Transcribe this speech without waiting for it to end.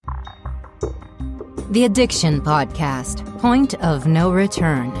The Addiction Podcast, Point of No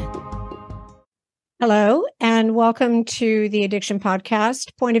Return. Hello, and welcome to the Addiction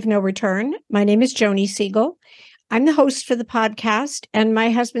Podcast, Point of No Return. My name is Joni Siegel. I'm the host for the podcast, and my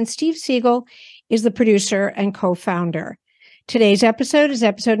husband, Steve Siegel, is the producer and co-founder. Today's episode is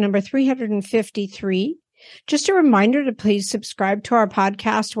episode number 353. Just a reminder to please subscribe to our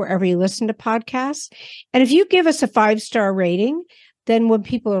podcast wherever you listen to podcasts. And if you give us a 5-star rating, then when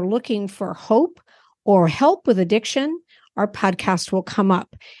people are looking for hope or help with addiction, our podcast will come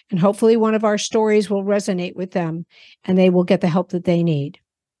up. And hopefully one of our stories will resonate with them and they will get the help that they need.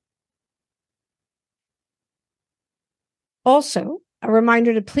 Also, a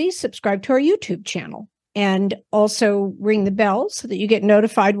reminder to please subscribe to our YouTube channel and also ring the bell so that you get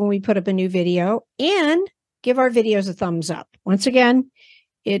notified when we put up a new video, and give our videos a thumbs up. Once again,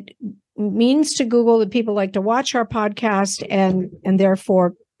 it means to Google that people like to watch our podcast, and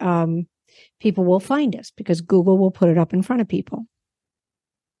therefore people will find us because Google will put it up in front of people.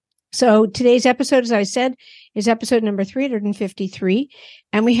 So today's episode, as I said, is episode number 353.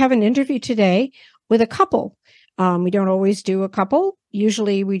 And we have an interview today with a couple. We don't always do a couple.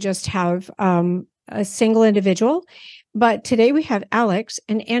 Usually we just have a single individual. But today we have Alex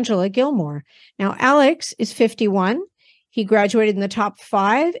and Angela Gilmore. Now, Alex is 51. He graduated in the top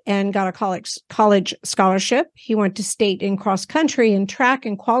 5 and got a college scholarship. He went to state in cross country and track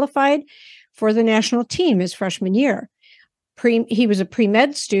and qualified for the national team his freshman year. He was a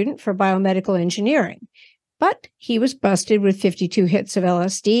pre-med student for biomedical engineering, but he was busted with 52 hits of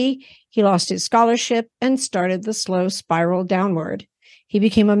LSD. He lost his scholarship and started the slow spiral downward. He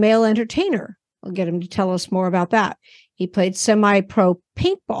became a male entertainer. I'll get him to tell us more about that. He played semi-pro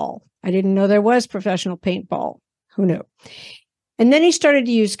paintball. I didn't know there was professional paintball. Who knew? And then he started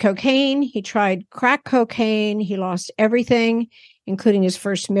to use cocaine. He tried crack cocaine. He lost everything, including his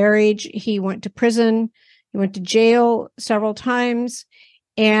first marriage. He went to prison. He went to jail several times.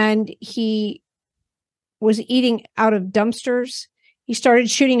 And he was eating out of dumpsters. He started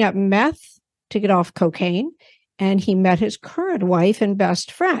shooting up meth to get off cocaine. And he met his current wife and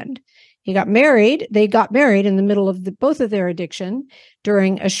best friend. He got married. They got married in the middle of both of their addiction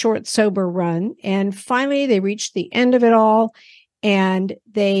during a short sober run. And finally, they reached the end of it all. And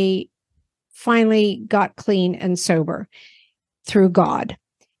they finally got clean and sober through God.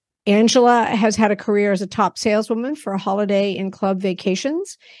 Angela has had a career as a top saleswoman for Holiday Inn Club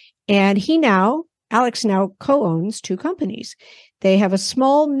Vacations. And Alex now co-owns 2 companies. They have a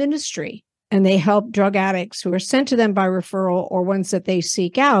small ministry, and they help drug addicts who are sent to them by referral or ones that they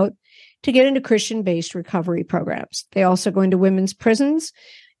seek out to get into Christian-based recovery programs. They also go into women's prisons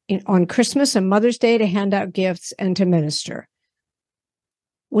on Christmas and Mother's Day to hand out gifts and to minister.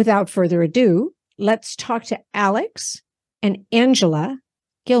 Without further ado, let's talk to Alex and Angela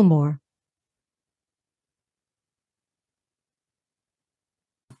Gilmore.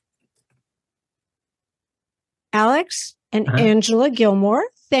 Alex and Angela Gilmore,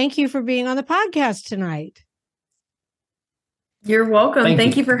 thank you for being on the podcast tonight. You're welcome.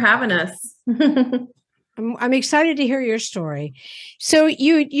 Thank you for having us. I'm excited to hear your story. So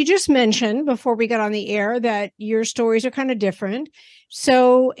you just mentioned before we got on the air that your stories are kind of different.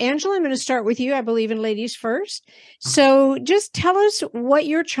 So Angela, I'm going to start with you. I believe in ladies first. So just tell us what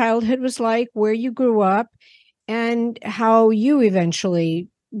your childhood was like, where you grew up, and how you eventually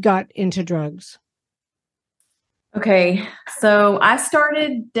got into drugs. Okay. So I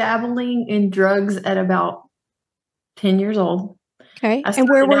started dabbling in drugs at about 10 years old. Okay. And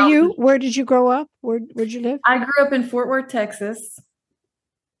where were you? Where did you grow up? Where'd you live? I grew up in Fort Worth, Texas.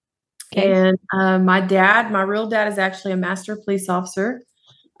 Okay. And my real dad is actually a master police officer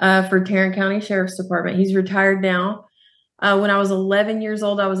for Tarrant County Sheriff's Department. He's retired now. When I was 11 years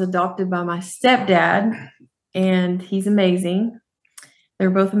old, I was adopted by my stepdad, and he's amazing. They're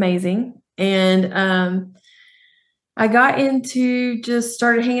both amazing. And I got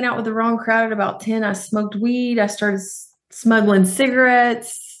started hanging out with the wrong crowd at about 10. I smoked weed. I started smuggling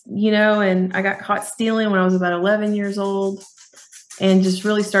cigarettes, and I got caught stealing when I was about 11 years old, and just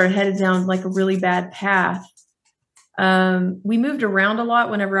really started headed down like a really bad path. We moved around a lot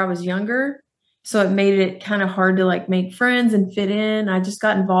whenever I was younger, so it made it kind of hard to make friends and fit in. I just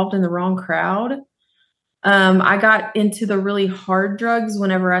got involved in the wrong crowd. I got into the really hard drugs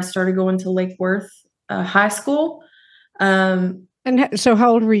whenever I started going to Lake Worth High School. And so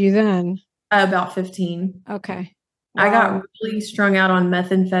how old were you then? About 15. Okay. Wow. I got really strung out on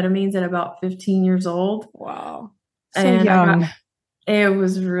methamphetamines at about 15 years old. Wow. So young. It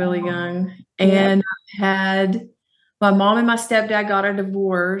was really young. And I had my mom and my stepdad got a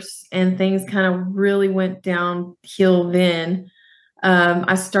divorce, and things kind of really went downhill then.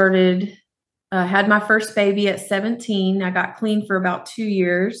 I started had my first baby at 17. I got clean for about 2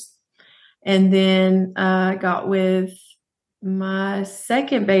 years. And then I got with my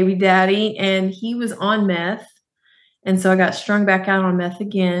second baby daddy, and he was on meth. And so I got strung back out on meth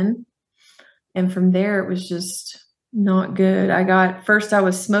again. And from there, it was just not good. First I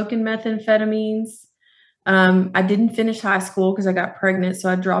was smoking methamphetamines. I didn't finish high school because I got pregnant. So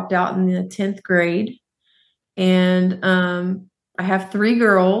I dropped out in the 10th grade. And I have 3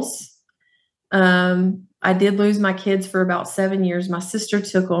 girls. I did lose my kids for about 7 years. My sister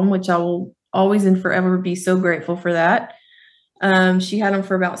took them, which I will always and forever be so grateful for that. She had them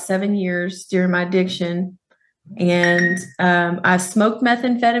for about 7 years during my addiction. And I smoked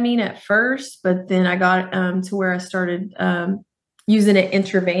methamphetamine at first, but then I got to where I started using it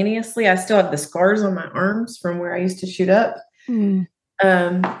intravenously. I still have the scars on my arms from where I used to shoot up. And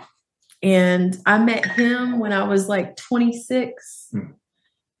I met him when I was like 26.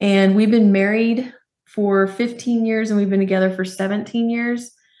 And we've been married for 15 years, and we've been together for 17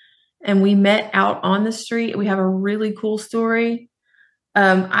 years. And we met out on the street. We have a really cool story.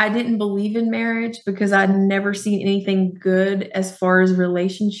 I didn't believe in marriage because I'd never seen anything good as far as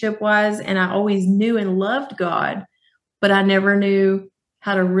relationship wise. And I always knew and loved God, but I never knew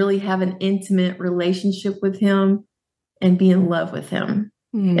how to really have an intimate relationship with him and be in love with him,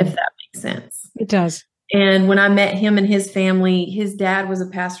 if that makes sense. It does. And when I met him and his family, his dad was a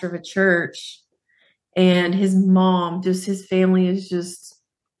pastor of a church, and his mom, his family is just,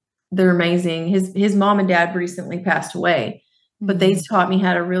 they're amazing. His mom and dad recently passed away, but they taught me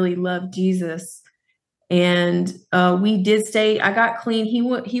how to really love Jesus. And we did stay. I got clean.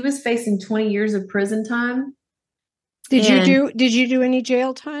 He was facing 20 years of prison time. Did you do any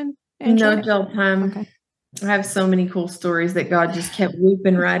jail time, Angela? No jail time. Okay. I have so many cool stories that God just kept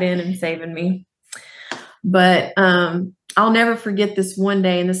looping right in and saving me. But I'll never forget this one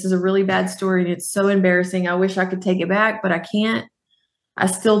day, and this is a really bad story, and it's so embarrassing. I wish I could take it back, but I can't. I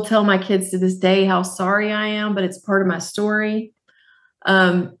still tell my kids to this day how sorry I am, but it's part of my story.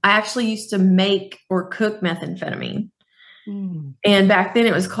 I actually used to make or cook methamphetamine. And back then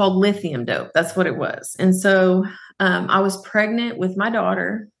it was called lithium dope. That's what it was. And so I was pregnant with my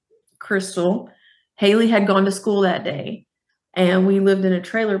daughter, Crystal. Haley had gone to school that day, and we lived in a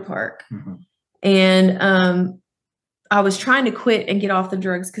trailer park. And I was trying to quit and get off the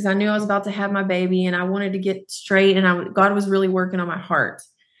drugs because I knew I was about to have my baby, and I wanted to get straight, and God was really working on my heart.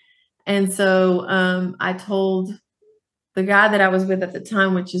 And so I told the guy that I was with at the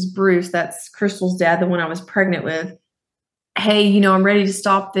time, which is Bruce, that's Crystal's dad, the one I was pregnant with, hey, I'm ready to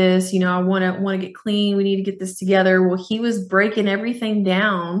stop this. I want to get clean. We need to get this together. Well, he was breaking everything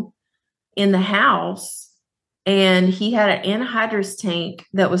down in the house, and he had an anhydrous tank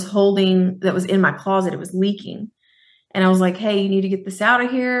that was in my closet. It was leaking. And I was like, hey, you need to get this out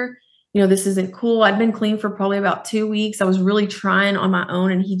of here. This isn't cool. I'd been clean for probably about 2 weeks. I was really trying on my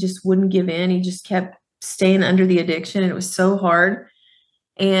own, and he just wouldn't give in. He just kept staying under the addiction, and it was so hard.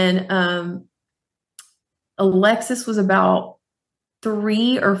 And Alexis was about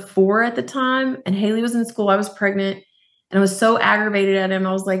 3 or 4 at the time, and Haley was in school. I was pregnant, and I was so aggravated at him.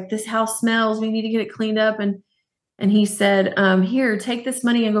 I was like, this house smells. We need to get it cleaned up. And he said, here, take this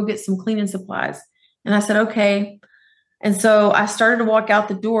money and go get some cleaning supplies. And I said, okay. And so I started to walk out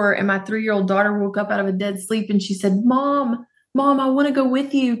the door, and my 3-year-old daughter woke up out of a dead sleep, and she said, Mom, I want to go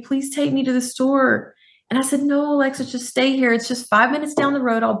with you. Please take me to the store. And I said, no, Alexa, just stay here. It's just 5 minutes down the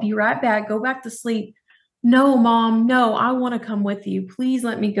road. I'll be right back. Go back to sleep. No, Mom, no, I want to come with you. Please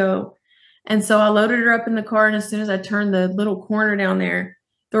let me go. And so I loaded her up in the car, and as soon as I turned the little corner down there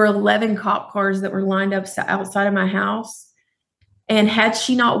were 11 cop cars that were lined up outside of my house. And had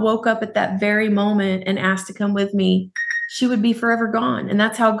she not woke up at that very moment and asked to come with me, she would be forever gone. And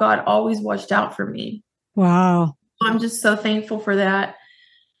that's how God always watched out for me. Wow. I'm just so thankful for that.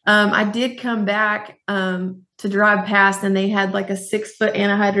 I did come back to drive past, and they had like a 6-foot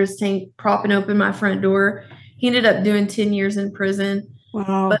anhydrous tank propping open my front door. He ended up doing 10 years in prison.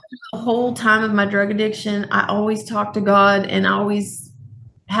 Wow. But the whole time of my drug addiction, I always talked to God, and I always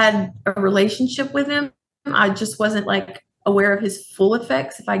had a relationship with him. I just wasn't like aware of his full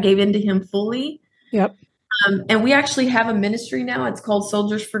effects if I gave in to him fully. Yep. And we actually have a ministry now. It's called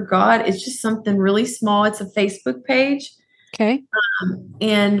Soldiers for God. It's just something really small. It's a Facebook page. Okay.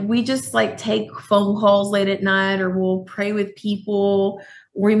 And we just like take phone calls late at night, or we'll pray with people,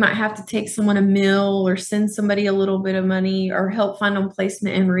 or we might have to take someone a meal or send somebody a little bit of money or help find them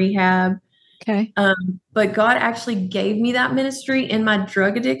placement in rehab. Okay. But God actually gave me that ministry in my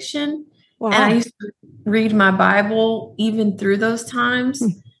drug addiction. Wow. And I used to read my Bible even through those times.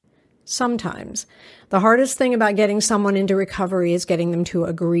 Sometimes. The hardest thing about getting someone into recovery is getting them to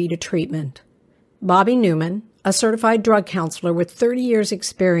agree to treatment. Bobby Newman, a certified drug counselor with 30 years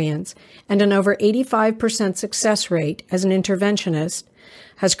experience and an over 85% success rate as an interventionist,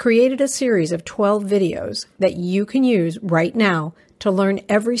 has created a series of 12 videos that you can use right now to learn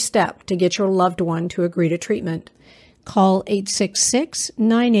every step to get your loved one to agree to treatment. Call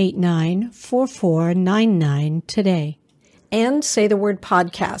 866-989-4499 today and say the word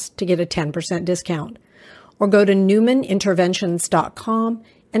podcast to get a 10% discount. Or go to newmaninterventions.com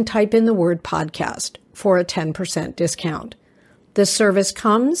and type in the word podcast for a 10% discount. This service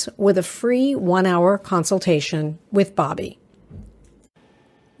comes with a free 1-hour consultation with Bobby.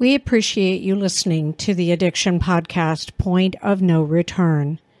 We appreciate you listening to the Addiction Podcast, Point of No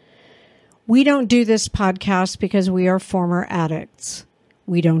Return. We don't do this podcast because we are former addicts.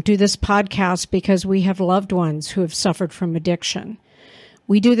 We don't do this podcast because we have loved ones who have suffered from addiction.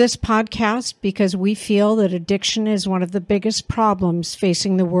 We do this podcast because we feel that addiction is one of the biggest problems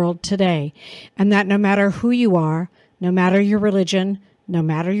facing the world today, and that no matter who you are, no matter your religion, no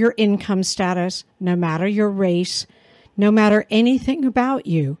matter your income status, no matter your race, no matter anything about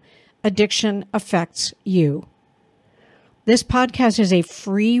you, addiction affects you. This podcast is a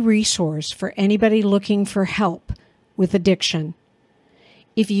free resource for anybody looking for help with addiction.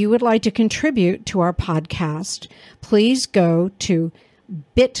 If you would like to contribute to our podcast, please go to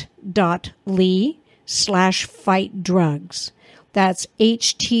bit.ly/fightdrugs. That's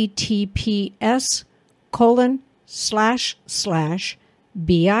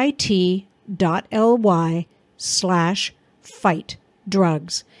https://bit.ly/fight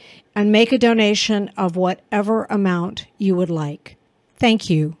drugs, and make a donation of whatever amount you would like. Thank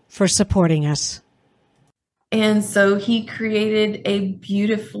you for supporting us. And so he created a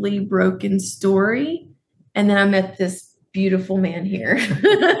beautifully broken story. And then I met this beautiful man here.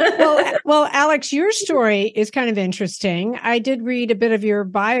 Well, Alex, your story is kind of interesting. I did read a bit of your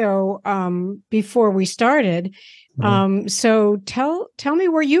bio before we started. So tell me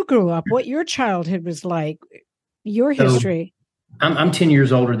where you grew up, what your childhood was like, your history. I'm 10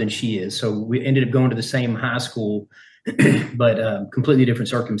 years older than she is. So we ended up going to the same high school, but completely different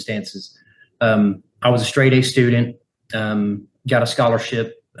circumstances. I was a straight A student, got a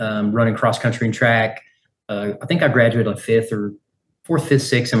scholarship, running cross country and track. I think I graduated like fourth, fifth,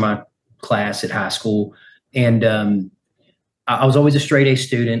 sixth in my class at high school. And I was always a straight A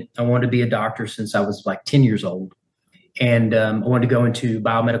student. I wanted to be a doctor since I was like 10 years old. And I wanted to go into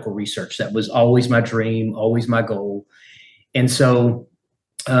biomedical research. That was always my dream, always my goal. And so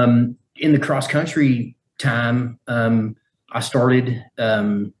in the cross country time, I started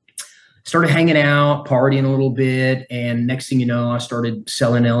hanging out, partying a little bit. And next thing you know, I started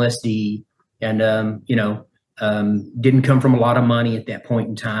selling LSD. And, didn't come from a lot of money at that point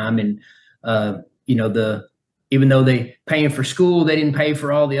in time. And, even though they paying for school, they didn't pay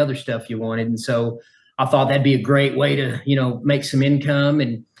for all the other stuff you wanted. And so I thought that'd be a great way to, make some income.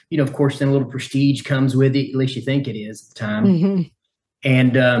 And, of course, then a little prestige comes with it. At least you think it is at the time. Mm-hmm.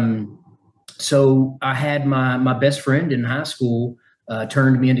 And so I had my best friend in high school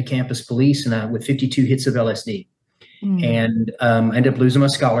turned me into campus police and with 52 hits of LSD. Mm. And I ended up losing my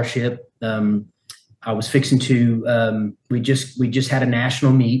scholarship. I was fixing to, we just had a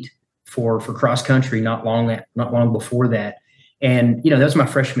national meet for cross country not long before that. And, that was my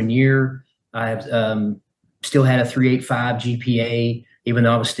freshman year. I still had a 3.85 GPA, even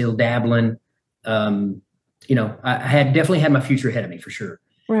though I was still dabbling. I had definitely had my future ahead of me for sure.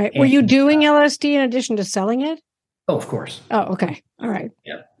 Right. Were you doing LSD in addition to selling it? Oh, of course. Oh, okay. All right.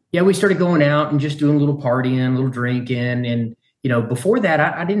 Yeah. Yeah. We started going out and just doing a little partying, a little drinking. And, before that,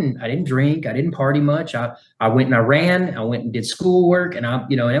 I didn't drink. I didn't party much. I went and I ran. I went and did schoolwork, and and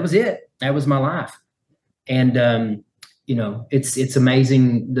that was it. That was my life. And, it's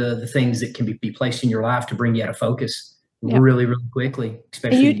amazing the things that can be placed in your life to bring you out of focus really, really quickly,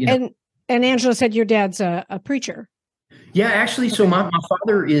 especially, And Angela said your dad's a preacher. Yeah, actually. Okay. So my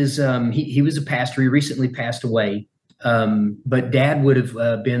father is, he was a pastor. He recently passed away. But Dad would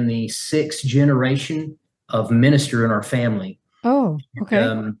have been the 6th generation of minister in our family. Oh,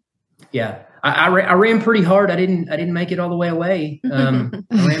 okay. Yeah, I ran pretty hard. I didn't make it all the way away. I ran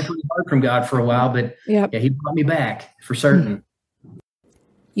pretty hard from God for a while, but yeah, he brought me back for certain.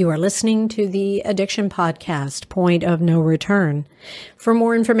 You are listening to the Addiction Podcast, Point of No Return. For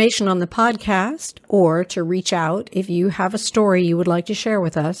more information on the podcast or to reach out if you have a story you would like to share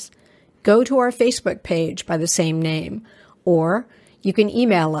with us, go to our Facebook page by the same name, or you can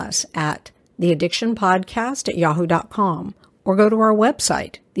email us at theaddictionpodcast@yahoo.com, or go to our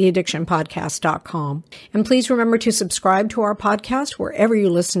website, theaddictionpodcast.com. And please remember to subscribe to our podcast wherever you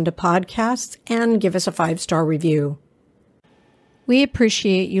listen to podcasts and give us a 5-star review. We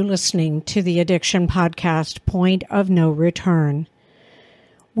appreciate you listening to the Addiction Podcast, Point of No Return.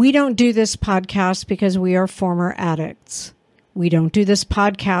 We don't do this podcast because we are former addicts. We don't do this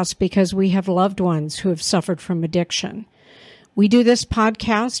podcast because we have loved ones who have suffered from addiction. We do this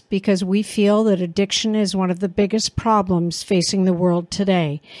podcast because we feel that addiction is one of the biggest problems facing the world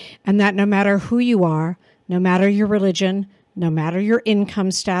today, and that no matter who you are, no matter your religion, no matter your income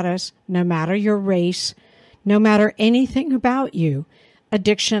status, no matter your race, no matter anything about you,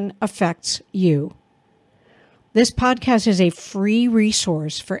 addiction affects you. This podcast is a free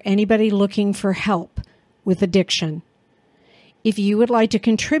resource for anybody looking for help with addiction. If you would like to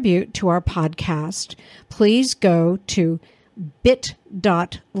contribute to our podcast, please go to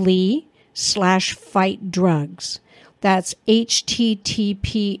bit.ly/fightdrugs. That's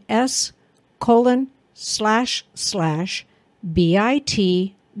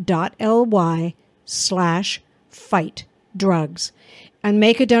and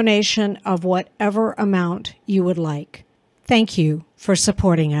make a donation of whatever amount you would like. Thank you for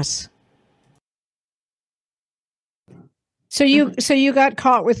supporting us. So you got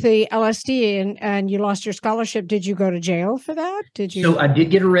caught with the LSD and you lost your scholarship. Did you go to jail for that? Did you? So I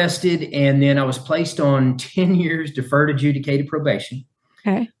did get arrested, and then I was placed on 10 years deferred adjudicated probation.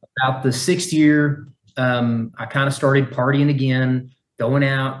 Okay. About the 6th year, I kind of started partying again, going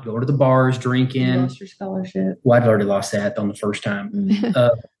out, going to the bars, drinking. You lost your scholarship. Well, I'd already lost that on the first time. Mhm.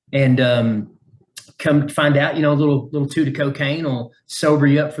 And come to find out, a little toot of cocaine will sober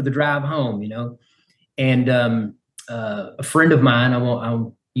you up for the drive home, And a friend of mine,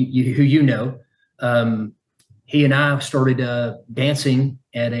 who he and I started dancing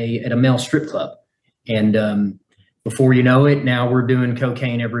at a male strip club, and before you know it, now we're doing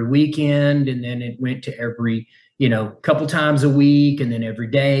cocaine every weekend, and then it went to every couple times a week, and then every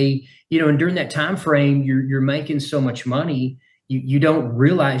day, and during that time frame, you're making so much money, you don't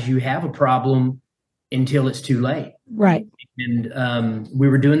realize you have a problem until it's too late. Right. And we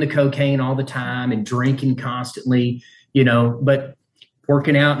were doing the cocaine all the time and drinking constantly, but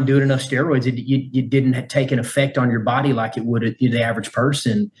working out and doing enough steroids, it didn't take an effect on your body like it would the average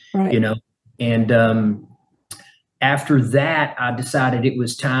person, right. And after that, I decided it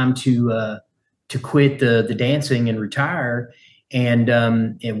was time to quit the dancing and retire, and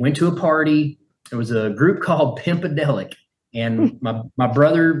went to a party. There was a group called Pimpadelic, and my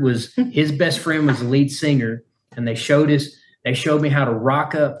brother his best friend was the lead singer, and they showed me how to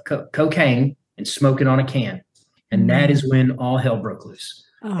rock up cocaine and smoke it on a can. And that is when all hell broke loose.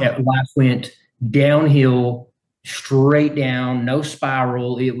 Oh. Life went downhill, straight down, no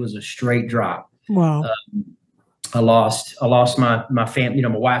spiral. It was a straight drop. Wow. I lost my family, my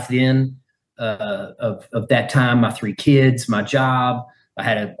wife then, of that time, my 3 kids, my job. I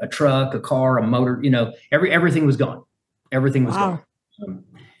had a truck, a car, a motor, everything was gone. Everything was Wow. gone.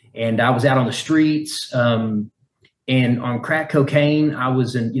 And I was out on the streets, and on crack cocaine, I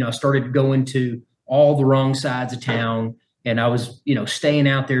was I started going to all the wrong sides of town, and I was, staying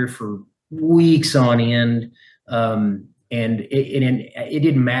out there for weeks on end. And it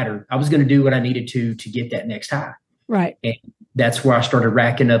didn't matter. I was going to do what I needed to get that next high. Right. And that's where I started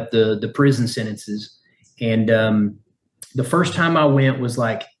racking up the prison sentences. And the first time I went was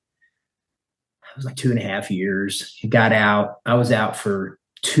like 2.5 years. Got out. I was out for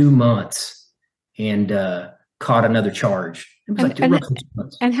 2 months and caught another charge. It was roughly 2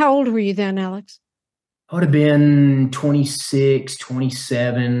 months. And how old were you then, Alex? I would have been 26,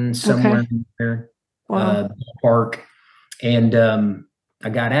 27, somewhere in there. Wow. Park. And I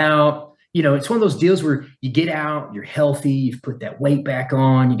got out. It's one of those deals where you get out, you're healthy, you've put that weight back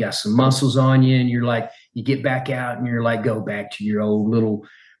on, you got some muscles on you, and you're like, you get back out and you're like, go back to your old little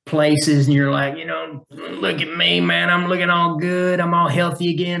places, and you're like, look at me, man, I'm looking all good, I'm all healthy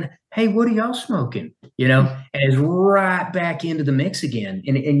again. Hey, what are y'all smoking? And it's right back into the mix again.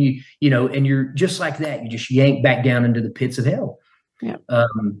 And and you're just like that. You just yank back down into the pits of hell. Yeah.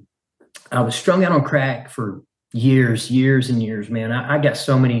 I was strung out on crack for years and years, man. I got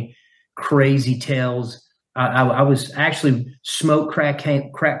so many crazy tales. I was actually smoked crack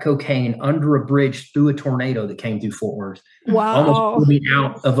cocaine under a bridge through a tornado that came through Fort Worth. Wow. Almost pulled me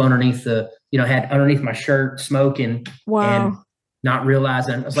out of underneath had underneath my shirt smoking. Wow. And not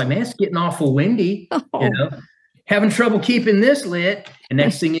realizing, I was like, man, it's getting awful windy, Oh. Having trouble keeping this lit. And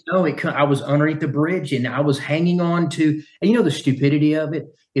next thing you know, I was underneath the bridge, and I was hanging on to, and the stupidity of it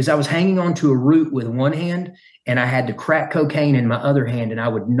is I was hanging on to a root with one hand, and I had the crack cocaine in my other hand, and I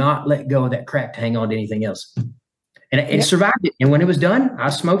would not let go of that crack to hang on to anything else. And it survived it. And when it was done,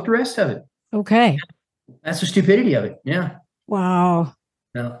 I smoked the rest of it. Okay. That's the stupidity of it. Yeah. Wow.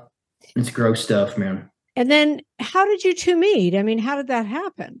 No, it's gross stuff, man. And then how did you two meet? I mean, how did that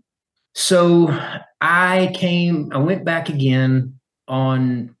happen? So I went back again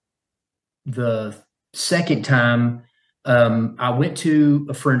on the second time. I went to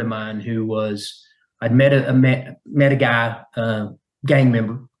a friend of mine I'd met a guy, gang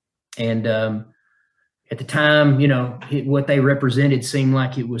member. And at the time, what they represented seemed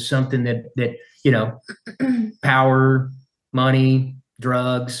like it was something that power, money,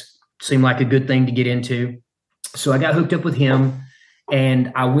 drugs seemed like a good thing to get into. So I got hooked up with him,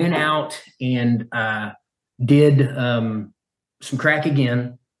 and I went out and did some crack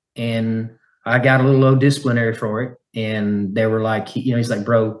again, and I got a little low disciplinary for it. And they were like, he's like,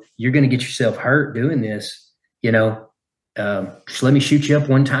 bro, you're going to get yourself hurt doing this. Just let me shoot you up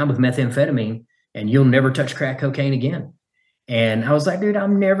one time with methamphetamine and you'll never touch crack cocaine again. And I was like, dude,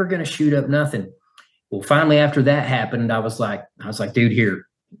 I'm never going to shoot up nothing. Well, finally, after that happened, I was like, dude, here,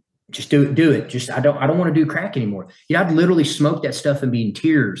 just do it. Just, I don't want to do crack anymore. I'd literally smoke that stuff and be in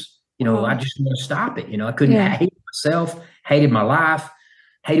tears. I just want to stop it. I couldn't. I hated myself, hated my life,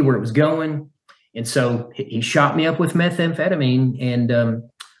 hated where it was going. And so he shot me up with methamphetamine, and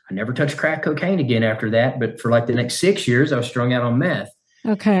I never touched crack cocaine again after that. But for like the next 6 years, I was strung out on meth.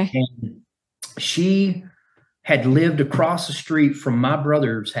 Okay. And she had lived across the street from my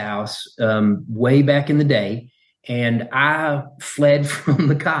brother's house way back in the day. And I fled from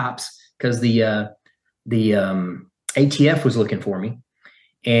the cops because the ATF was looking for me.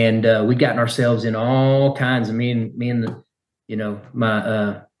 And we'd gotten ourselves in all kinds of, me and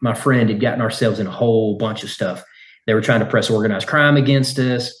my friend had gotten ourselves in a whole bunch of stuff. They were trying to press organized crime against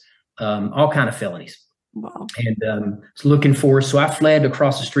us, all kind of felonies. Wow. And was looking for us. So I fled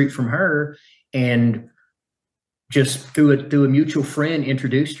across the street from her, and just through a mutual friend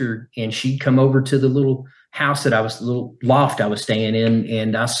introduced her, and she'd come over to the little house little loft I was staying in,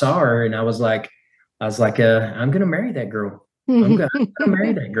 and I saw her, and I was like, I'm going to marry that girl. I'm going to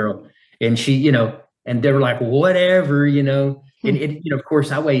marry that girl. And she, and they were like, whatever, and it, of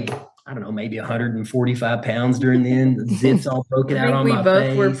course I weighed, I don't know, maybe 145 pounds during then. The zits all broken out on my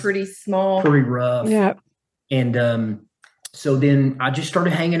face. We both were pretty small. Pretty rough. Yeah. And so then I just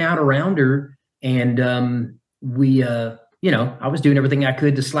started hanging out around her, and we, I was doing everything I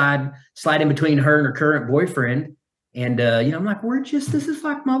could to slide in between her and her current boyfriend. And, I'm like, this is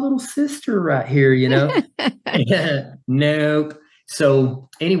like my little sister right here, Nope. So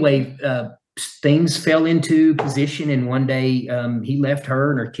anyway, things fell into position. And one day he left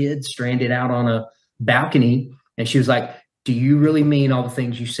her and her kids stranded out on a balcony. And she was like, do you really mean all the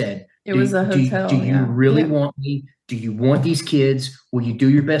things you said? It was a hotel. Do you really want me? Do you want these kids? Will you do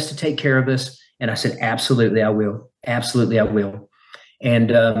your best to take care of us? And I said, absolutely, I will. Absolutely, I will.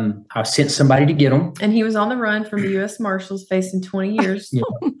 And I sent somebody to get him. And he was on the run from the U.S. Marshals facing 20 years. Yeah.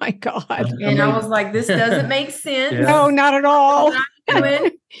 Oh, my God. And I was like, this doesn't make sense. Yeah. No, not at all.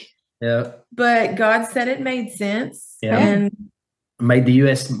 Yeah. But God said it made sense. Yeah. And made the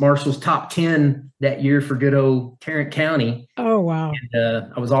U.S. Marshals top 10 that year for good old Tarrant County. Oh, wow.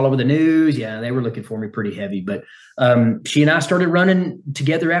 And I was all over the news. Yeah, they were looking for me pretty heavy. But she and I started running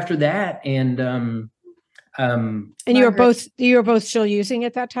together after that. And you were both still using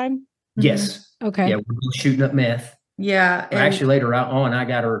at that time? Yes. Okay. Yeah, we're both shooting up meth. Yeah. Actually, later on, I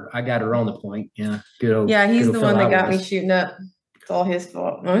got her on the point. Yeah. Good old. Yeah, he's good the old one that got was. me shooting up. It's all his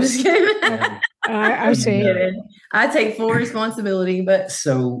fault. I'm just kidding. I see. I take full responsibility, but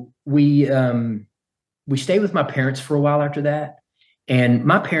so we stayed with my parents for a while after that, and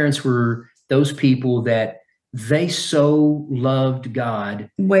my parents were those people that they so loved God.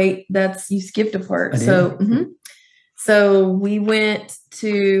 Wait, you skipped a part. So we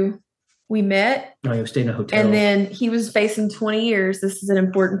met. No, he stayed in a hotel. And then he was facing 20 years. This is an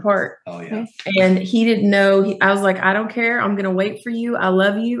important part. Oh, yeah. And he didn't know. I was like, I don't care. I'm going to wait for you. I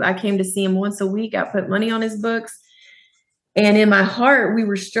love you. I came to see him once a week. I put money on his books. And in my heart, we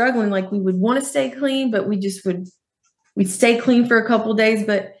were struggling. Like, we would want to stay clean, but we'd stay clean for a couple of days.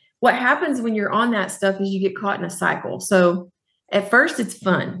 But what happens when you're on that stuff is you get caught in a cycle. So at first it's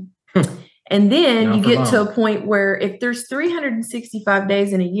fun. And then you get to a point where if there's 365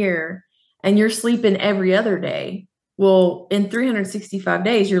 days in a year, and you're sleeping every other day, well, in 365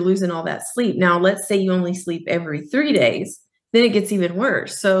 days, you're losing all that sleep. Now, let's say you only sleep every 3 days, then it gets even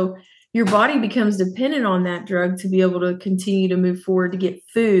worse. So your body becomes dependent on that drug to be able to continue to move forward, to get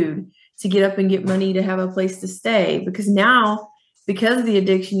food, to get up and get money, to have a place to stay. Because now, because of the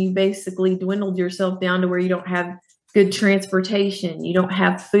addiction, you basically dwindled yourself down to where you don't have good transportation, you don't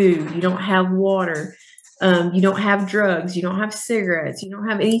have food, you don't have water. You don't have drugs, you don't have cigarettes, you don't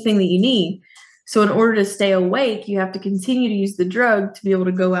have anything that you need. So in order to stay awake, you have to continue to use the drug to be able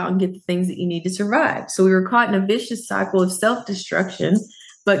to go out and get the things that you need to survive. So we were caught in a vicious cycle of self-destruction,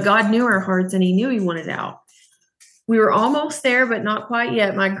 but God knew our hearts and he knew he wanted out. We were almost there, but not quite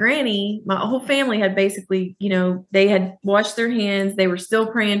yet. My granny, my whole family had basically, they had washed their hands. They were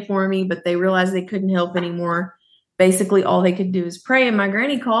still praying for me, but they realized they couldn't help anymore. Basically, all they could do is pray. And my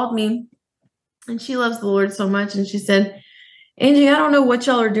granny called me, and she loves the Lord so much. And she said, Angie, I don't know what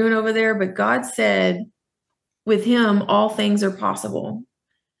y'all are doing over there, but God said with him, all things are possible.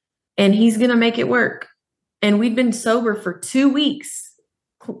 And he's going to make it work. And we'd been sober for 2 weeks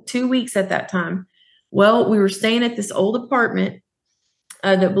at that time. Well, we were staying at this old apartment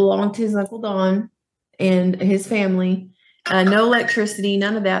that belonged to his Uncle Don and his family. No electricity,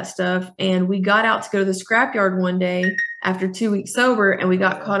 none of that stuff. And we got out to go to the scrapyard one day after 2 weeks sober, and we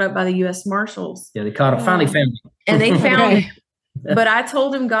got caught up by the U.S. Marshals. Yeah, they finally found him. And they found him. But I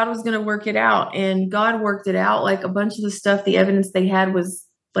told him God was going to work it out, and God worked it out. Like a bunch of the stuff, the evidence they had was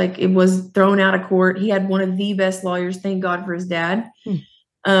like it was thrown out of court. He had one of the best lawyers. Thank God for his dad.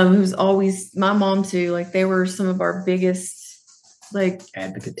 Who's always, my mom too, like they were some of our biggest like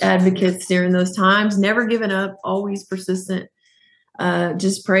advocates during those times, never giving up, always persistent,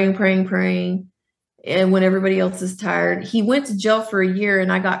 just praying. And when everybody else is tired, he went to jail for a year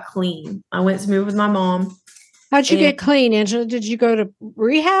and I got clean. I went to move with my mom. How'd you get clean, Angela? Did you go to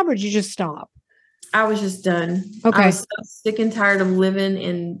rehab or did you just stop? I was just done. Okay. I was so sick and tired of living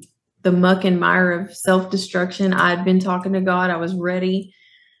in the muck and mire of self-destruction. I'd been talking to God. I was ready.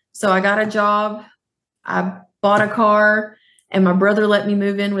 So I got a job, I bought a car, and my brother let me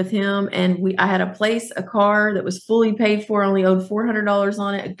move in with him. And I had a car that was fully paid for, only owed $400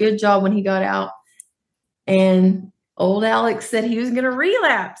 on it. A good job when he got out. And old Alex said he was going to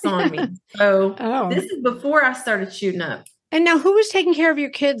relapse on me. So This is before I started shooting up. And now who was taking care of your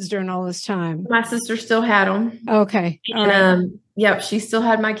kids during all this time? My sister still had them. Okay. And, yep, she still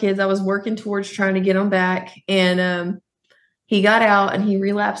had my kids. I was working towards trying to get them back. And, he got out and he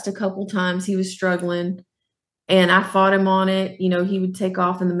relapsed a couple times. He was struggling and I fought him on it. He would take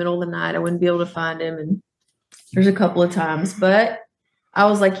off in the middle of the night. I wouldn't be able to find him. And there's a couple of times, but I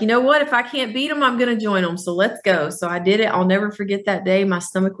was like, you know what? If I can't beat him, I'm going to join him. So let's go. So I did it. I'll never forget that day. My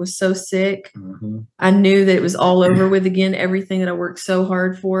stomach was so sick. Mm-hmm. I knew that it was all over with again, everything that I worked so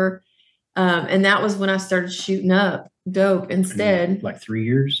hard for. And that was when I started shooting up dope instead. Like 3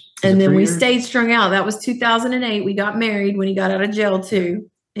 years. And then we stayed strung out. That was 2008. We got married when he got out of jail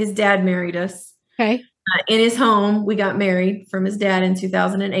too. His dad married us. Okay. In his home, we got married from his dad in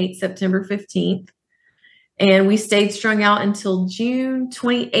 2008, September 15th. And we stayed strung out until June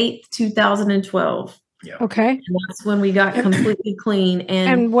 28th, 2012. Yeah. Okay. And that's when we got completely clean.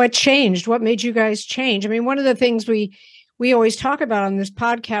 And what changed? What made you guys change? I mean, one of the things we always talk about on this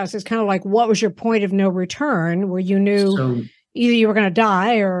podcast is kind of like, what was your point of no return, where you knew either you were going to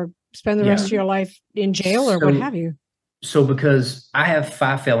die or spend the rest of your life in jail or what have you? So because I have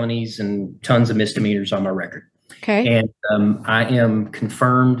 5 felonies and tons of misdemeanors on my record. Okay. And I am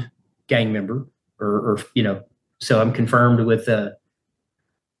confirmed gang member or so I'm confirmed with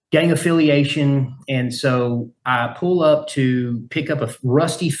gang affiliation. And so I pull up to pick up a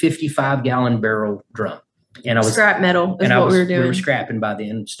rusty 55-gallon barrel drum. And I was scrap metal is what we were doing. We were scrapping by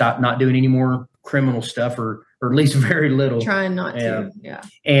then. Stopped not doing any more criminal stuff, or at least very little. Trying not to. Yeah.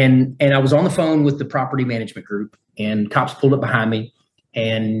 And I was on the phone with the property management group, and cops pulled up behind me,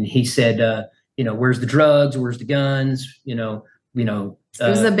 and he said, where's the drugs? Where's the guns? It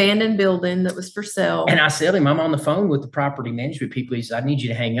was an abandoned building that was for sale. And I said to him, I'm on the phone with the property management people. He said, I need you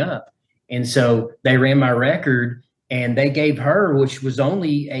to hang up. And so they ran my record. And they gave her, which was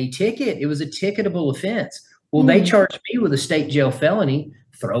only a ticket. It was a ticketable offense. Well, they charged me with a state jail felony,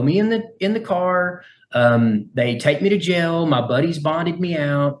 throw me in the car. They take me to jail. My buddies bonded me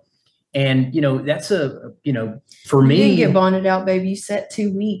out. And, that's for me. You didn't get bonded out, baby. You set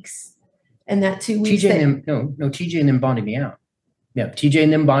 2 weeks. And that 2 weeks. TJ and them bonded me out. Yeah, TJ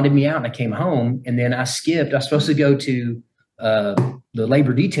and them bonded me out. And I came home. And then I skipped. I was supposed to go to the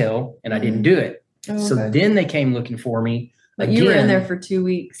labor detail, and I didn't do it. Oh, okay. So then they came looking for me. But you were in there for 2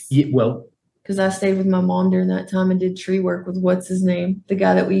 weeks. Yeah, well, because I stayed with my mom during that time and did tree work with what's his name, the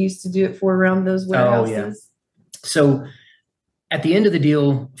guy that we used to do it for around those warehouses. Oh, yeah. So at the end of the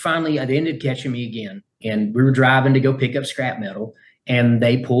deal, finally, they ended up catching me again, and we were driving to go pick up scrap metal, and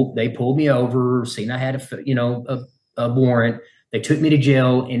they pulled me over, seen I had a warrant. They took me to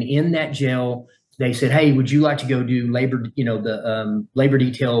jail, and in that jail, they said, "Hey, would you like to go do labor? The labor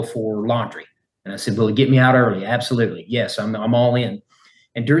detail for laundry?" And I said, "Well, get me out early." Absolutely. Yes, I'm all in.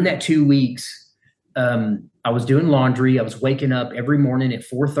 And during that 2 weeks, I was doing laundry. I was waking up every morning at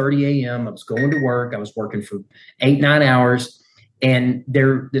 4:30 a.m. I was going to work. I was working for 8-9 hours. And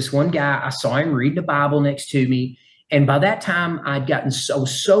this one guy, I saw him reading the Bible next to me. And by that time, I'd gotten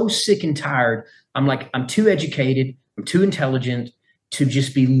so sick and tired. I'm like, I'm too educated. I'm too intelligent to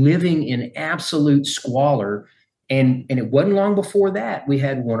just be living in absolute squalor. And it wasn't long before that, we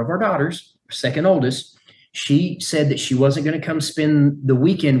had one of our daughters, our second oldest. She said that she wasn't going to come spend the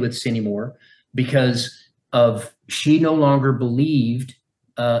weekend with us anymore because she no longer believed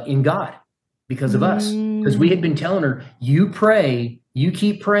in God because of us. Because we had been telling her, you pray, you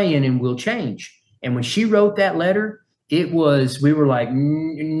keep praying and we'll change. And when she wrote that letter, we were like,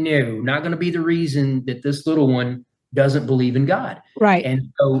 no, not going to be the reason that this little one doesn't believe in God. Right.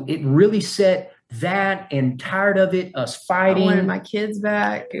 And so it really set that, and tired of it, us fighting. I wanted my kids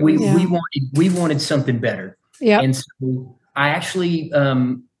back. We wanted something better. Yeah. And so I actually,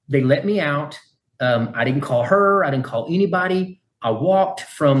 they let me out. I didn't call her. I didn't call anybody. I walked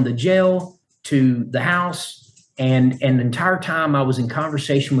from the jail to the house, and the entire time I was in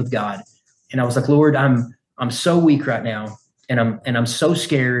conversation with God. And I was like, Lord, I'm so weak right now, and I'm so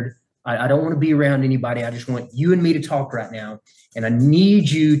scared. I don't want to be around anybody. I just want you and me to talk right now. And I need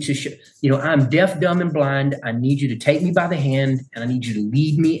you to, I'm deaf, dumb, and blind. I need you to take me by the hand, and I need you to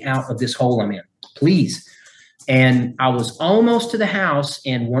lead me out of this hole I'm in, please. And I was almost to the house,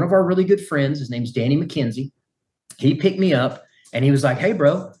 and one of our really good friends, his name's Danny McKenzie, he picked me up, and he was like, hey,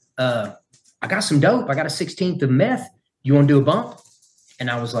 bro, I got some dope. I got a 16th of meth. You want to do a bump?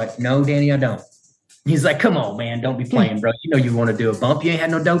 And I was like, no, Danny, I don't. He's like, come on, man, don't be playing, bro. You know you want to do a bump. You ain't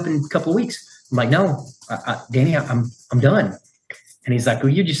had no dope in a couple of weeks. I'm like, no, Danny, I'm done. And he's like,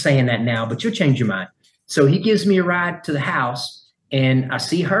 well, you're just saying that now, but you'll change your mind. So he gives me a ride to the house, and I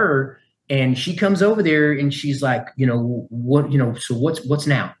see her, and she comes over there, and she's like, so what's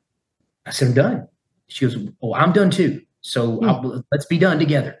now? I said, I'm done. She goes, oh, I'm done too. So let's be done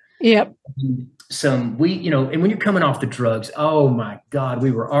together. Yep. And when you're coming off the drugs, oh my God, we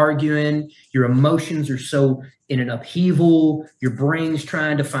were arguing. Your emotions are so in an upheaval. Your brain's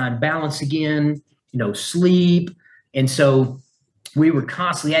trying to find balance again, sleep. And so we were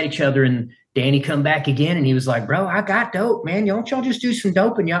constantly at each other, and Danny come back again, and he was like, bro, I got dope, man. Don't y'all just do some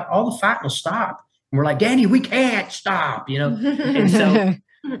dope and all the fighting will stop. And we're like, Danny, we can't stop, And so,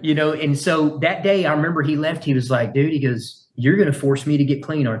 and so that day I remember he left, he was like, dude, he goes, you're going to force me to get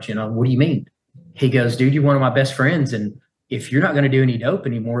clean, aren't you? And I'm, what do you mean? He goes, dude, you're one of my best friends. And if you're not going to do any dope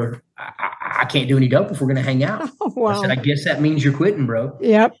anymore, I can't do any dope if we're going to hang out. Oh, wow. I said, I guess that means you're quitting, bro.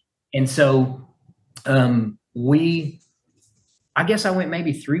 Yep. And so I guess I went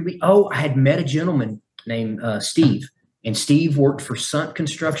maybe 3 weeks. Oh, I had met a gentleman named Steve, and Steve worked for Sunt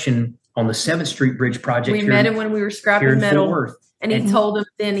Construction on the 7th Street Bridge project. We met him when we were scrapping metal, and he told him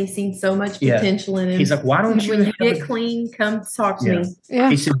then he's seen so much potential in him. He's like, why don't you get clean, come talk to me. Yeah.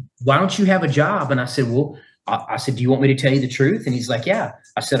 He said, why don't you have a job? And I said, well, I said, do you want me to tell you the truth? And he's like, yeah.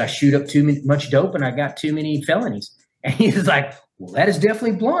 I said, I shoot up too much dope, and I got too many felonies. And he was like, well, that is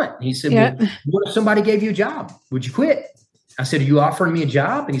definitely blunt. And he said, well, what if somebody gave you a job? Would you quit? I said, are you offering me a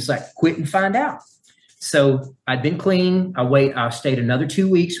job? And he's like, quit and find out. So I'd been clean. I stayed another 2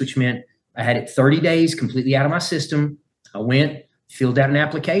 weeks, which meant I had it 30 days completely out of my system. I went, filled out an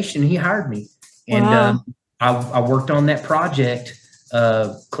application, and he hired me. And I worked on that project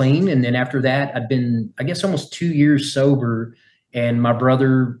clean. And then after that, I'd been, I guess, almost 2 years sober. And my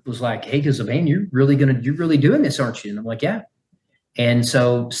brother was like, hey, because, man, you're really doing this, aren't you? And I'm like, yeah. And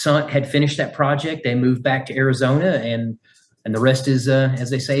so Sunt had finished that project. They moved back to Arizona, and the rest is,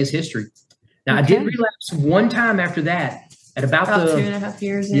 as they say, is history. Now, I did relapse one time after that at about 2.5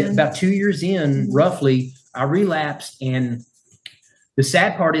 years in. Yeah, about 2 years in, roughly, I relapsed. And the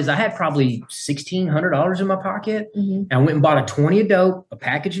sad part is I had probably $1,600 in my pocket. And I went and bought a 20 of dope, a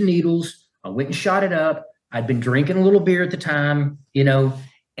package of needles. I went and shot it up. I'd been drinking a little beer at the time, and I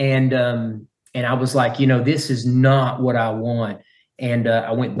was like, this is not what I want. And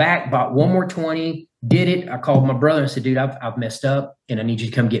I went back, bought one more 20, did it. I called my brother and said, dude, I've messed up, and I need you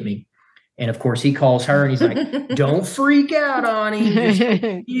to come get me. And of course he calls her, and he's like, don't freak out on him. Just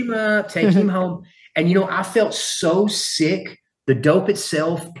pick him up, take him home. And, I felt so sick, the dope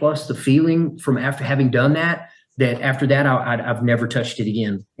itself, plus the feeling from after having done that after that, I've never touched it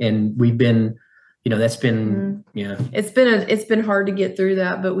again. And we've been, that's been, it's been hard to get through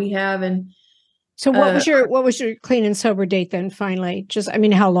that, but we have. And so what was your clean and sober date then finally?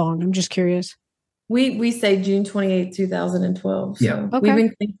 How long? I'm just curious. We say June 28th, 2012. So yeah. We've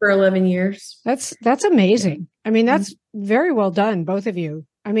been clean for 11 years. That's amazing. That's very well done, both of you.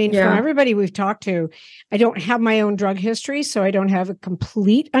 I mean, from everybody we've talked to, I don't have my own drug history, so I don't have a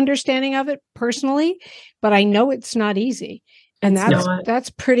complete understanding of it personally, but I know it's not easy. And that's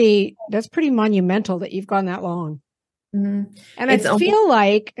pretty monumental that you've gone that long. Mm-hmm. And I feel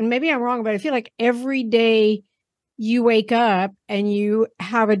like, and maybe I'm wrong, but I feel like every day you wake up and you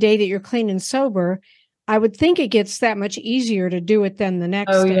have a day that you're clean and sober, I would think it gets that much easier to do it than the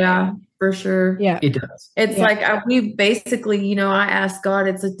next day. Oh, yeah, for sure. Yeah, it does. It's like we basically, I ask God,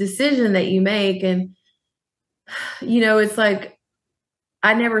 it's a decision that you make. And, it's like,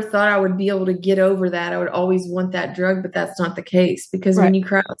 I never thought I would be able to get over that. I would always want that drug, but that's not the case, because when you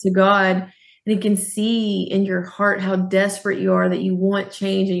cry out to God and He can see in your heart how desperate you are, that you want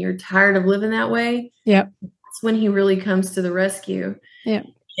change and you're tired of living that way. Yeah. That's when He really comes to the rescue. Yeah.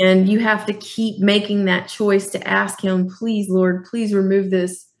 And you have to keep making that choice to ask Him, please, Lord, please remove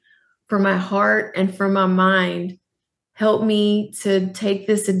this from my heart and from my mind. Help me to take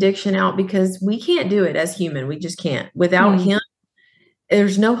this addiction out, because we can't do it as human. We just can't. Without Him,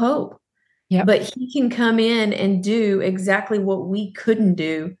 there's no hope. Yep. But He can come in and do exactly what we couldn't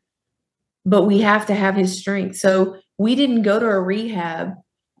do, but we have to have His strength. So we didn't go to a rehab.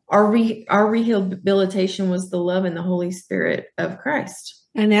 Our rehabilitation was the love and the Holy Spirit of Christ.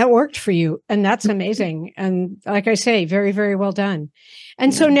 And that worked for you. And that's amazing. And like I say, very, very well done.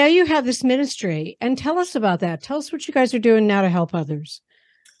 And so now you have this ministry, and tell us about that. Tell us what you guys are doing now to help others.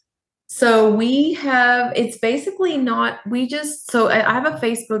 So it's basically so I have a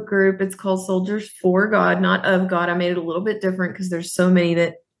Facebook group. It's called Soldiers for God, not of God. I made it a little bit different because there's so many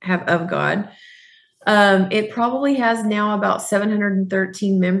that have of God. It probably has now about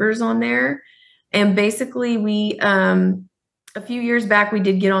 713 members on there. And basically a few years back, we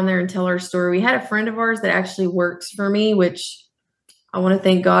did get on there and tell our story. We had a friend of ours that actually works for me, which I want to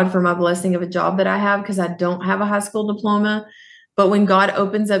thank God for my blessing of a job that I have, because I don't have a high school diploma. But when God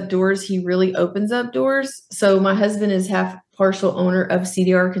opens up doors, He really opens up doors. So my husband is half partial owner of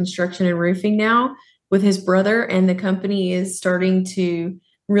CDR Construction and Roofing now with his brother, and the company is starting to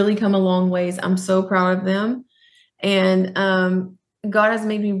really come a long ways. I'm so proud of them. And God has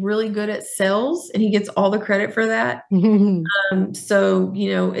made me really good at sales, and He gets all the credit for that. So,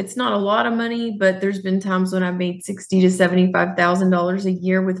 it's not a lot of money, but there's been times when I've made $60,000 to $75,000 a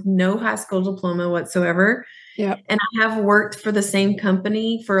year with no high school diploma whatsoever. Yep. And I have worked for the same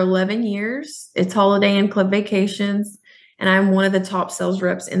company for 11 years. It's Holiday and Club Vacations, and I'm one of the top sales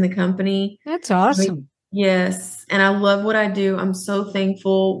reps in the company. That's awesome. Yes. And I love what I do. I'm so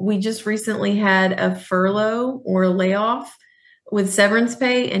thankful. We just recently had a furlough or a layoff with severance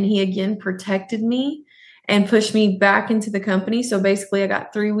pay, and He again protected me and pushed me back into the company. So basically I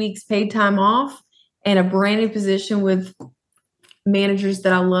got 3 weeks paid time off and a brand new position with managers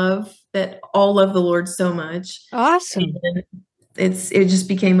that I love, that all love the Lord so much. Awesome. And it just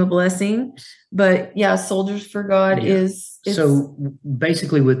became a blessing. But yeah, Soldiers for God is so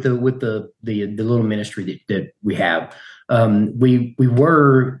basically with the little ministry that we have, we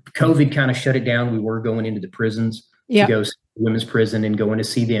were, COVID kind of shut it down. We were going into the prisons to go see women's prison and going to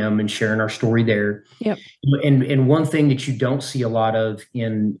see them and sharing our story there. Yep. And one thing that you don't see a lot of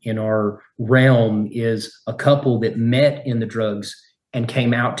in our realm is a couple that met in the drugs and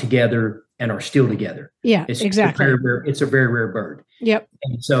came out together and are still together. Yeah, exactly. It's a very rare bird. Yep.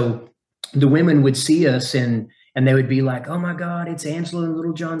 And so the women would see us and they would be like, "Oh my God, it's Angela and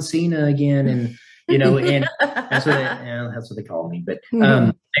little John Cena again." And, and that's what they call me. But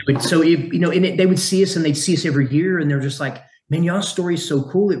they would, so if, and they would see us, and they'd see us every year, and they're just like, "Man, y'all's story is so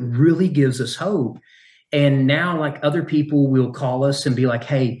cool. It really gives us hope." And now, like, other people will call us and be like,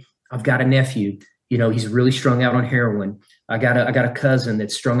 "Hey, I've got a nephew. He's really strung out on heroin. I got a cousin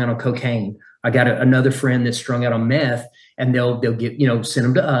that's strung out on cocaine. I got another friend that's strung out on meth." And they'll get, send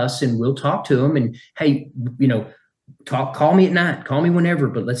them to us, and we'll talk to them, and, "Hey, call me at night, call me whenever,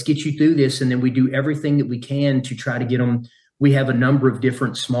 but let's get you through this." And then we do everything that we can to try to get them. We have a number of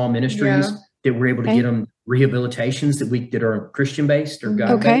different small ministries that we're able to get them rehabilitations that are Christian based or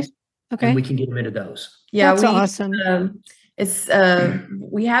God based. Okay. And we can get them into those. Yeah. That's awesome.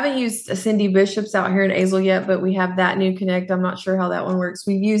 We haven't used Cindy Bishop's out here in Azle yet, but we have that new connect. I'm not sure how that one works.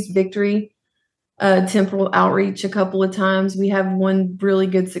 We've used Victory Temporal Outreach a couple of times. We have one really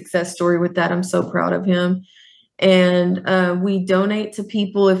good success story with that. I'm so proud of him. And we donate to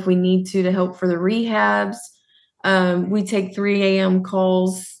people if we need to help for the rehabs. We take 3 a.m.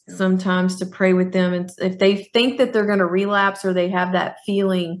 calls sometimes to pray with them. And if they think that they're going to relapse, or they have that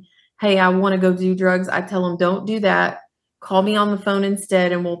feeling, "Hey, I want to go do drugs," I tell them, "Don't do that. Call me on the phone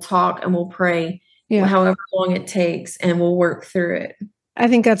instead, and we'll talk and we'll pray, however long it takes, and we'll work through it." I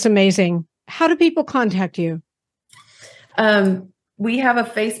think that's amazing. How do people contact you? We have a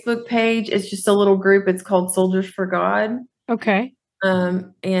Facebook page. It's just a little group. It's called Soldiers for God. Okay.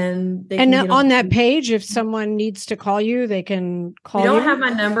 And they And can get on that page, if someone needs to call you, they can call We you. don't have my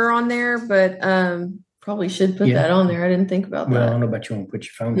number on there, but probably should put that on there. I didn't think about that. Well, I don't know about you want to put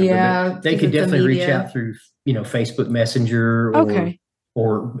your phone number. Yeah, but they could definitely reach out through, Facebook Messenger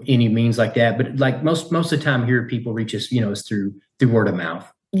or any means like that. But like most of the time here, people reach us, is through word of mouth.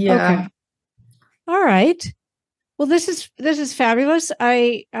 Yeah. Okay. All right. Well, this is fabulous.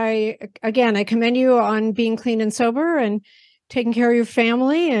 I commend you on being clean and sober and taking care of your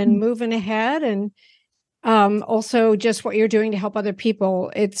family and moving ahead, and also just what you're doing to help other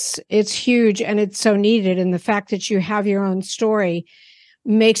people. It's huge and it's so needed. And the fact that you have your own story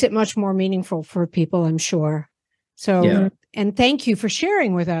makes it much more meaningful for people, I'm sure. So, and thank you for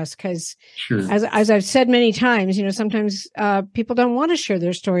sharing with us, because as I've said many times, sometimes people don't want to share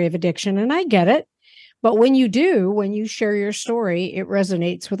their story of addiction, and I get it. But when you share your story, it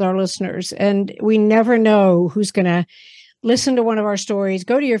resonates with our listeners, and we never know who's going to listen to one of our stories,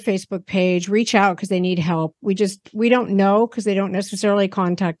 go to your Facebook page, reach out because they need help. We don't know because they don't necessarily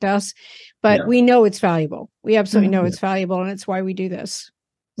contact us, but we know it's valuable. We absolutely know it's valuable, and it's why we do this.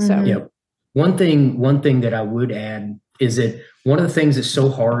 So, One thing that I would add is that one of the things that's so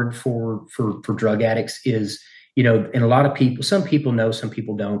hard for drug addicts is, and a lot of people, some people know, some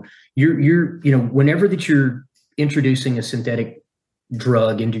people don't. You're whenever that you're introducing a synthetic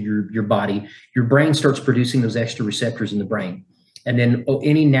drug into your body, your brain starts producing those extra receptors in the brain. And then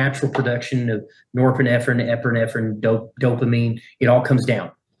any natural production of norepinephrine, epinephrine, dopamine, it all comes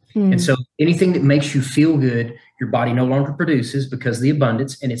down. And so anything that makes you feel good, your body no longer produces because of the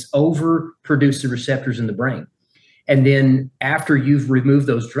abundance, and it's overproduced the receptors in the brain. And then after you've removed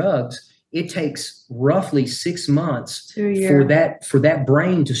those drugs, it takes roughly 6 months for that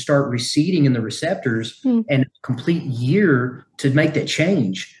brain to start receding in the receptors, and a complete year to make that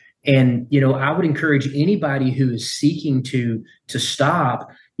change. And, I would encourage anybody who is seeking to stop,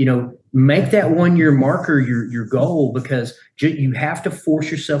 make that 1 year marker your goal, because you have to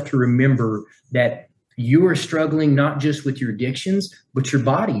force yourself to remember that you are struggling not just with your addictions, but your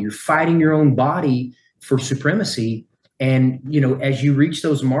body. You're fighting your own body for supremacy. And, as you reach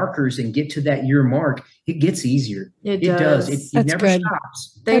those markers and get to that year mark, it gets easier. It does. It never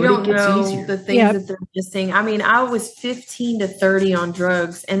stops. They don't know the things that they're missing. I mean, I was 15 to 30 on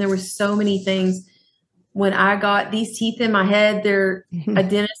drugs, and there were so many things. When I got these teeth in my head, they're a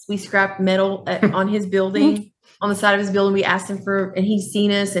dentist. We scrapped metal on his building, on the side of his building. We asked him and he's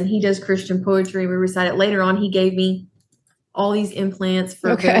seen us, and he does Christian poetry. We recited. Later on, he gave me all these implants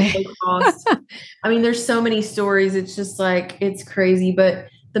for very low cost. I mean, there's so many stories. It's just like, it's crazy. But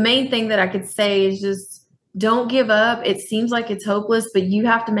the main thing that I could say is just don't give up. It seems like it's hopeless, but you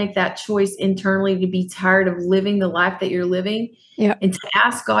have to make that choice internally to be tired of living the life that you're living, and to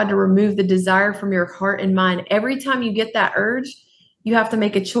ask God to remove the desire from your heart and mind. Every time you get that urge, you have to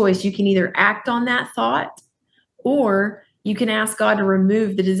make a choice. You can either act on that thought, or you can ask God to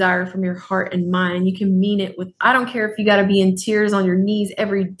remove the desire from your heart and mind. You can mean it with, I don't care if you got to be in tears on your knees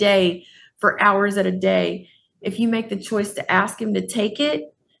every day for hours at a day. If you make the choice to ask him to take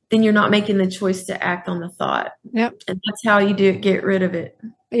it, then you're not making the choice to act on the thought. Yep. And that's how you do it. Get rid of it.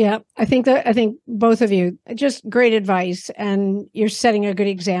 Yeah. I think both of you, just great advice, and you're setting a good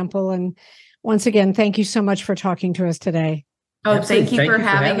example. And once again, thank you so much for talking to us today. Oh, thank you for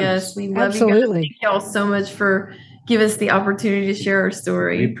having us. We love you guys. Thank you all so much for give us the opportunity to share our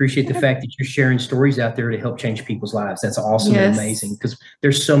story. We appreciate the fact that you're sharing stories out there to help change people's lives. That's awesome and amazing, because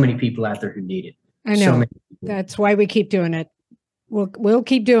there's so many people out there who need it. I know. That's why we keep doing it. We'll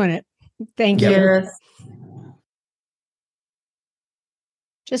keep doing it. Thank you.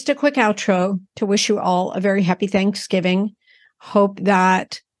 Just a quick outro to wish you all a very happy Thanksgiving. Hope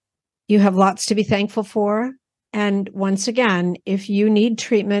that you have lots to be thankful for. And once again, if you need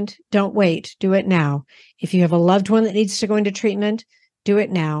treatment, don't wait. Do it now. If you have a loved one that needs to go into treatment, do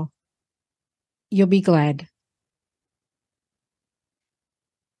it now. You'll be glad.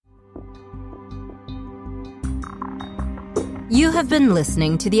 You have been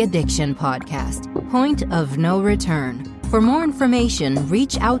listening to the Addiction Podcast, Point of No Return. For more information,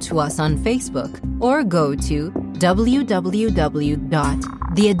 reach out to us on Facebook or go to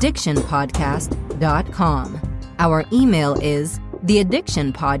www.theaddictionpodcast.com. Our email is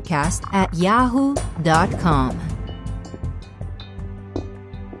theaddictionpodcast@yahoo.com.